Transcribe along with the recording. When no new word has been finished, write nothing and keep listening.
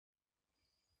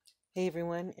Hey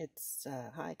everyone, it's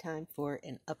high time for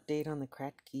an update on the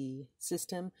Kratky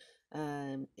system.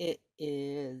 It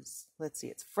is, let's see,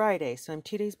 it's Friday, so I'm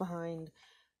 2 days behind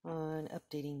on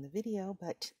updating the video,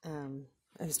 but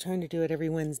I was trying to do it every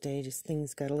Wednesday, just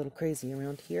things got a little crazy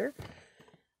around here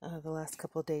the last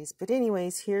couple of days. But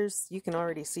anyways, you can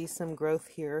already see some growth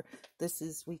here. This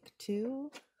is week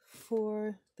 2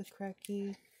 for the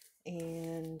Kratky,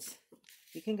 and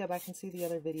you can go back and see the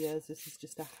other videos. This is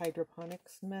just a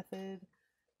hydroponics method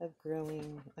of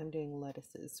growing. I'm doing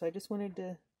lettuces. So I just wanted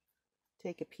to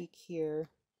take a peek here.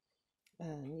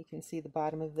 You can see the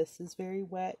bottom of this is very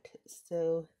wet.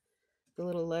 So the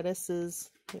little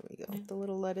lettuces, here we go. The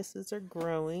little lettuces are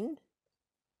growing.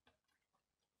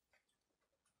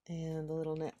 And the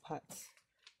little net pots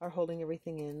are holding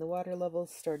everything in. The water level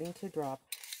is starting to drop.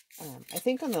 I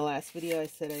think on the last video I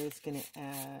said I was going to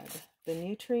add the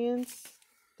nutrients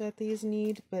that these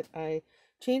need, but I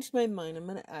changed my mind. I'm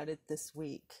going to add it this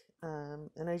week,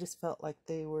 and I just felt like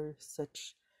they were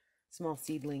such small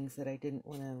seedlings that I didn't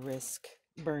want to risk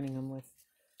burning them with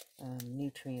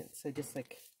nutrients. So just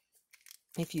like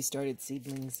if you started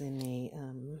seedlings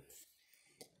in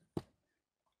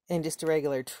just a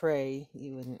regular tray,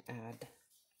 you wouldn't add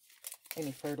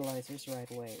any fertilizers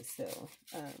right away. So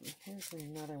here's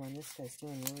another one. This guy's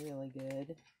doing really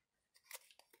good.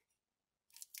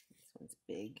 One's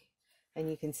big, and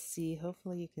you can see,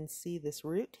 hopefully you can see this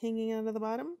root hanging out of the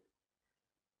bottom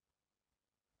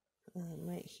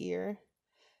right here.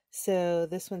 So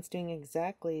this one's doing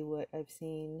exactly what I've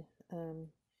seen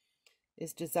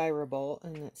is desirable,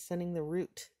 and it's sending the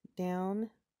root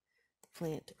down, the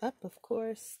plant up. Of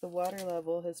course, the water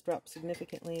level has dropped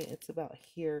significantly. It's about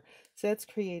here, so that's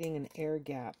creating an air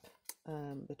gap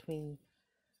between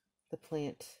the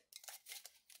plant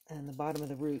and the bottom of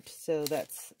the root. So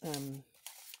that's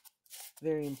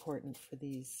very important for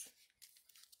these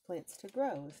plants to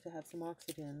grow, is to have some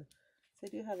oxygen. So I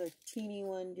do have a teeny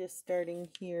one just starting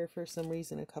here. For some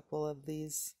reason, a couple of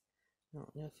these, I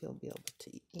don't know if you'll be able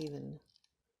to even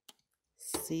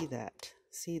see that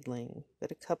seedling,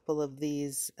 but a couple of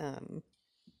these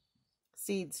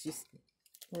seeds just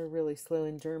were really slow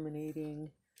in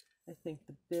germinating. I think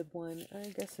the bib one, I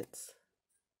guess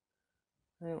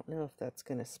I don't know if that's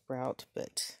going to sprout,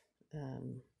 but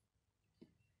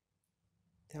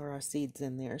there are seeds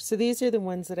in there. So these are the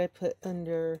ones that I put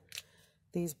under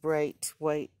these bright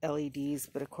white LEDs,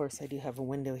 but of course I do have a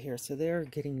window here, so they're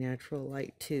getting natural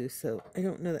light too. So I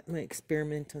don't know that my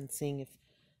experiment on seeing if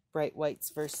bright whites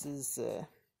versus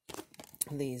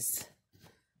these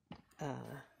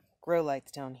grow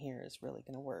lights down here is really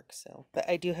going to work. So, but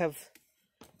I do have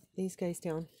these guys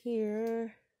down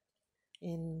here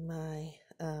in my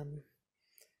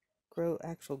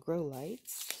actual grow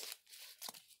lights,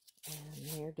 and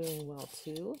they're doing well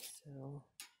too. So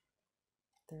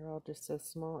they're all just so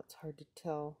small, it's hard to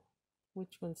tell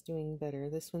which one's doing better.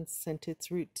 This one's sent its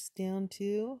roots down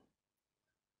too.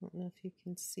 I don't know if you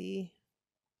can see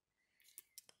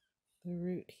the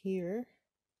root here.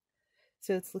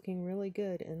 So it's looking really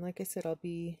good, and like I said, I'll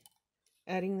be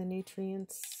adding the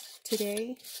nutrients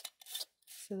today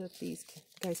so that these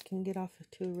guys can get off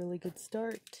to a really good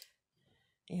start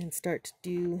and start to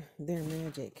do their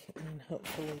magic and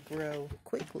hopefully grow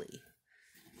quickly.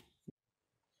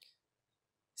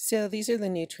 So these are the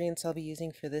nutrients I'll be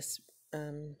using for this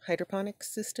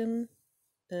hydroponics system,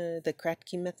 the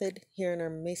Kratky Method here in our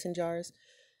mason jars.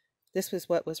 This was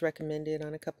what was recommended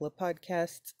on a couple of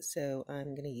podcasts, so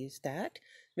I'm going to use that.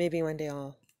 Maybe one day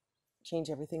I'll change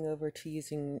everything over to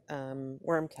using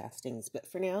worm castings, but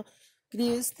for now I'm going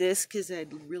to use this because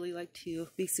I'd really like to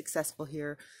be successful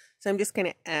here. So I'm just going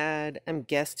to add, I'm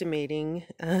guesstimating,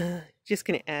 just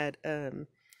going to add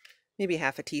maybe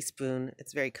half a teaspoon.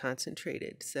 It's very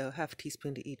concentrated, so half a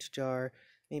teaspoon to each jar.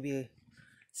 Maybe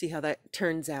see how that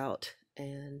turns out,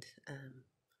 and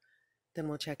then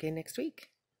we'll check in next week.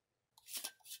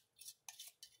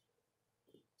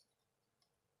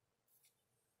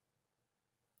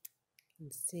 You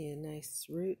can see a nice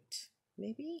root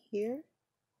maybe here.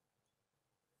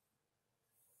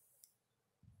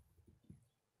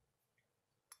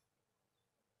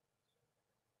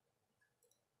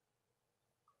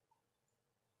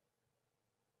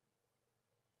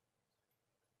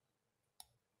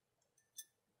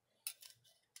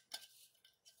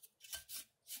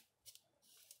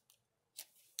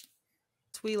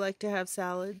 We like to have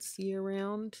salads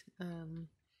year-round,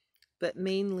 but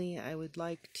mainly I would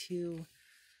like to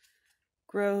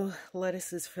grow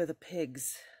lettuces for the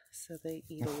pigs, so they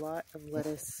eat a lot of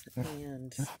lettuce,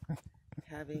 and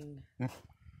having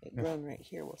it grown right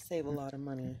here will save a lot of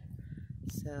money.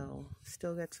 So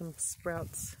still got some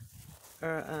sprouts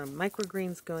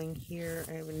microgreens going here.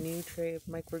 I have a new tray of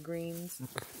microgreens.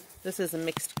 This is a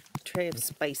mixed tray of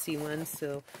spicy ones,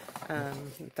 so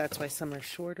that's why some are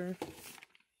shorter.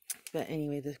 But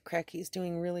anyway, the Kratky is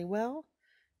doing really well,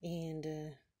 and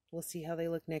we'll see how they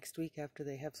look next week after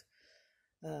they have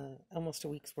almost a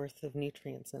week's worth of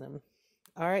nutrients in them.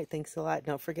 All right, thanks a lot.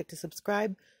 Don't forget to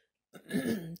subscribe.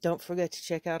 Don't forget to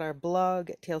check out our blog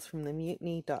at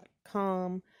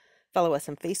talesfromthemutiny.com. Follow us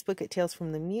on Facebook at Tales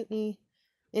from the Mutiny.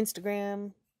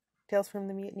 Instagram, Tales from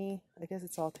the Mutiny. I guess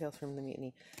it's all Tales from the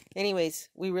Mutiny. Anyways,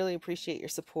 we really appreciate your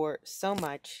support so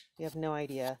much. You have no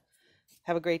idea.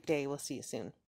 Have a great day. We'll see you soon.